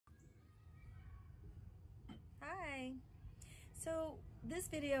So this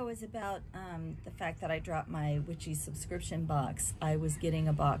video is about the fact that I dropped my Witchy subscription box. I was getting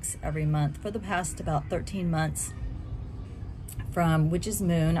a box every month for the past about 13 months from Witch's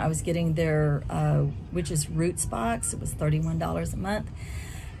Moon. I was getting their Witch's Roots box. It was $31 a month.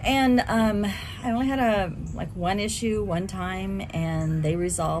 And I only had one issue one time, and they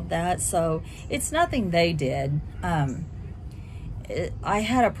resolved that. So it's nothing they did. I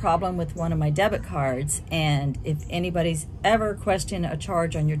had a problem with one of my debit cards, and if anybody's ever questioned a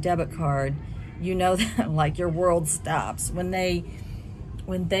charge on your debit card, you know that like your world stops. When they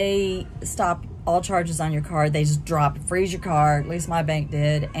stop all charges on your card, they just drop, freeze your card, at least my bank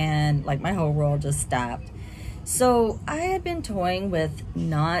did, and like my whole world just stopped. So I had been toying with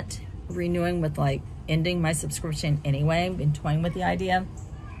not renewing, with like ending my subscription anyway, been toying with the idea.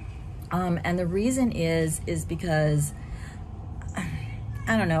 And the reason is because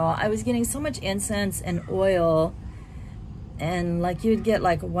I don't know, I was getting so much incense and oil, and like you'd get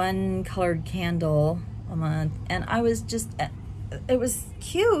like one colored candle a month, and I was just, it was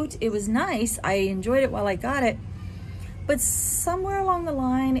cute, it was nice, I enjoyed it while I got it, but somewhere along the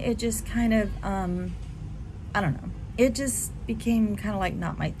line it just kind of I don't know, it just became kind of like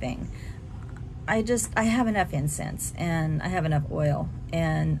not my thing. I have enough incense and I have enough oil,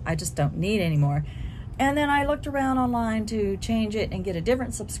 and I just don't need any more. And then I looked around online to change it and get a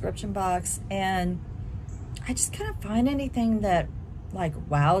different subscription box, and I just couldn't find anything that like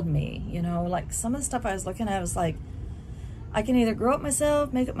wowed me, you know, like some of the stuff I was looking at was like, I can either grow it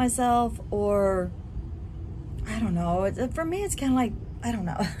myself, make it myself, or I don't know. For me, it's kind of like, I don't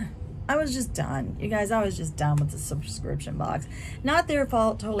know. I was just done. You guys, I was just done with the subscription box. Not their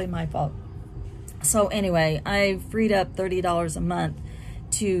fault, totally my fault. So anyway, I freed up $30 a month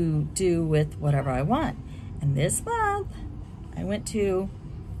to do with whatever I want. And this month, I went to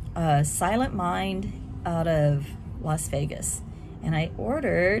Silent Mind out of Las Vegas, and I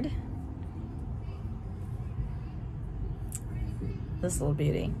ordered this little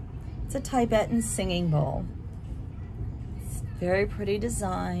beauty. It's a Tibetan singing bowl. It's very pretty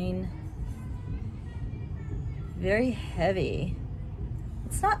design, very heavy.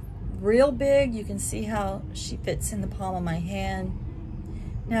 It's not real big. You can see how she fits in the palm of my hand.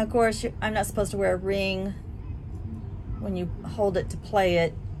 Now, of course, I'm not supposed to wear a ring when you hold it to play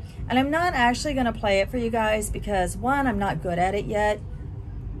it. And I'm not actually going to play it for you guys because, one, I'm not good at it yet.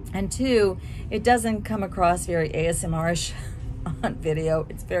 And two, it doesn't come across very ASMR-ish on video.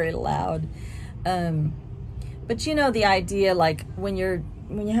 It's very loud. But you know the idea, like when you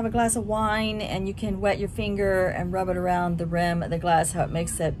have a glass of wine and you can wet your finger and rub it around the rim of the glass, how it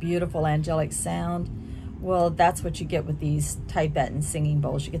makes that beautiful angelic sound. Well, that's what you get with these Tibetan singing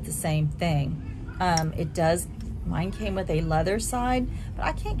bowls. You get the same thing. Mine came with a leather side, but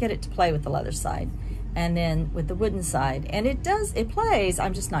I can't get it to play with the leather side. And then with the wooden side. And it plays,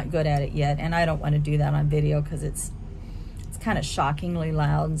 I'm just not good at it yet. And I don't want to do that on video because it's kind of shockingly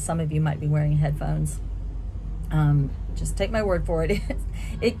loud. And some of you might be wearing headphones. Just take my word for it.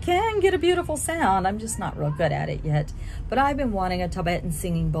 It can get a beautiful sound. I'm just not real good at it yet. But I've been wanting a Tibetan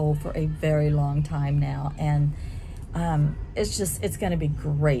singing bowl for a very long time now. And it's going to be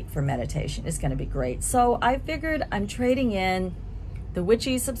great for meditation. It's going to be great. So I figured I'm trading in the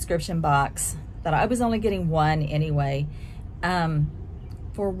Witchy subscription box that I was only getting one anyway,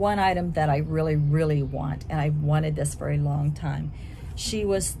 for one item that I really, really want. And I've wanted this for a long time. She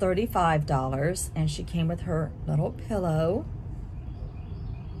was $35, and she came with her little pillow.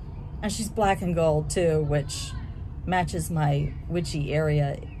 And she's black and gold too, which matches my witchy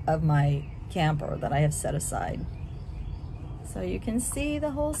area of my camper that I have set aside. So you can see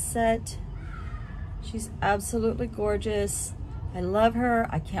the whole set. She's absolutely gorgeous. I love her.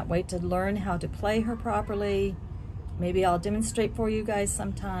 I can't wait to learn how to play her properly. Maybe I'll demonstrate for you guys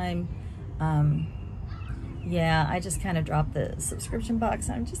sometime. Yeah, I just kind of dropped the subscription box.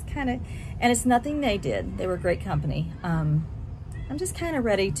 I'm just kind of, and it's nothing they did. They were a great company. I'm just kind of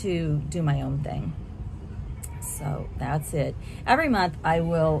ready to do my own thing. So that's it. Every month I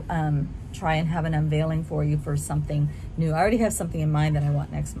will try and have an unveiling for you for something new. I already have something in mind that I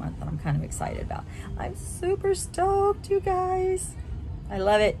want next month that I'm kind of excited about. I'm super stoked, you guys. I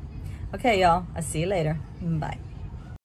love it. Okay, y'all. I'll see you later. Bye.